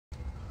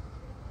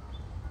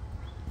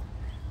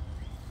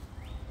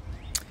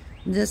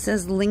This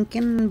is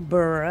Lincoln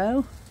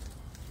Borough.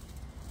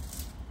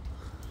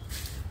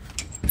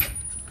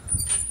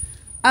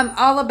 I'm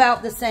all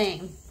about the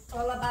same.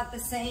 All about the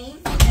same.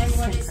 And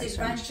what is it,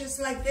 ranches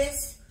like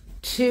this?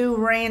 2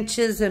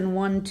 ranches and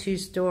 1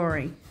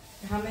 2-story.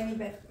 How many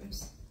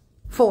bedrooms?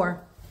 4.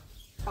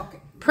 Okay.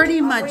 Pretty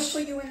I'll much. wait for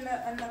you in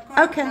the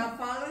car. Okay. I'll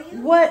follow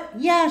you. What?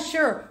 Yeah,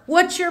 sure.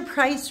 What's your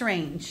price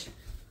range?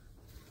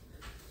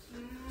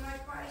 My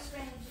price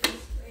range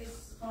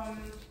is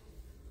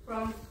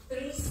from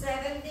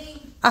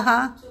 $370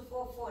 to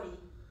 $440.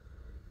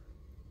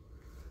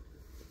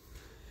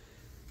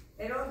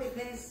 It all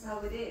depends how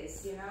it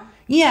is, you know.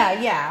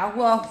 Yeah.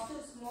 Well, It's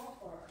too small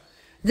for us.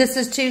 this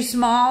is too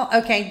small.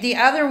 Okay. The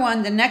other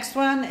one, the next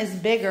one is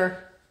bigger.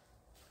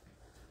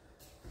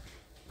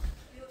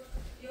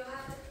 You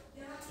have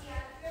the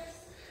address?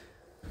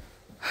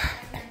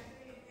 I'm sure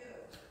you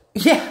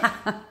do. Yeah.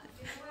 You know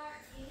what?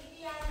 You need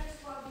the address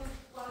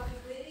while you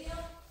video?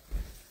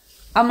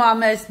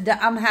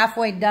 I'm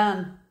halfway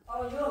done.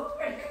 Oh,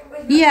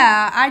 you're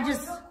Yeah, you're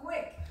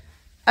quick.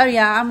 Oh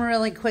yeah, I'm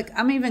really quick.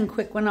 I'm even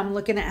quick when I'm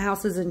looking at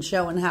houses and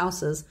showing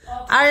houses.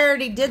 Okay. I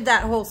already did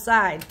that whole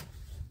side.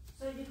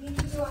 So you need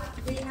to do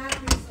the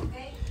address,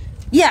 okay?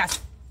 Yes.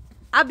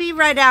 I'll be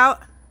right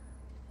out.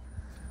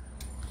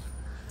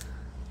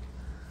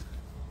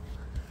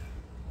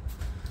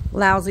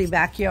 Lousy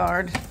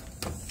backyard.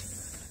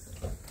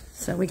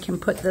 So we can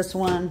put this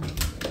one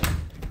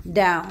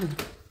down.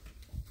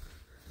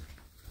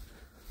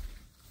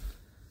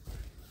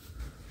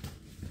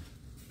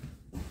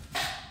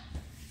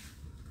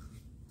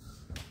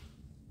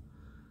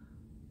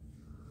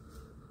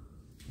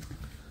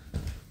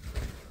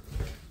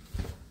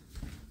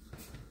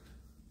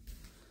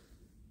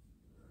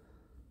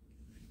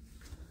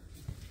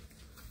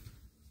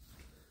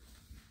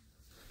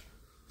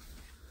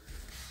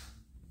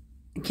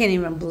 I can't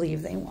even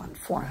believe they want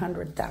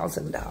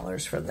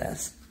 $400,000 for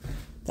this.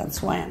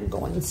 That's why I'm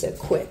going so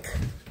quick.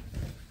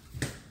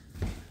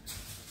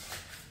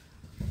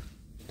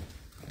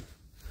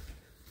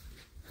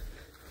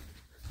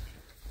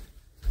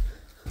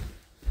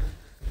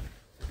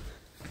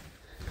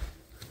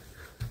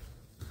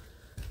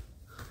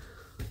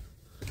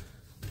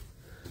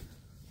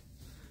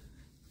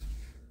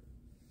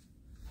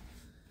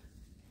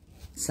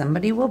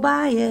 Somebody will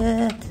buy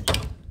it.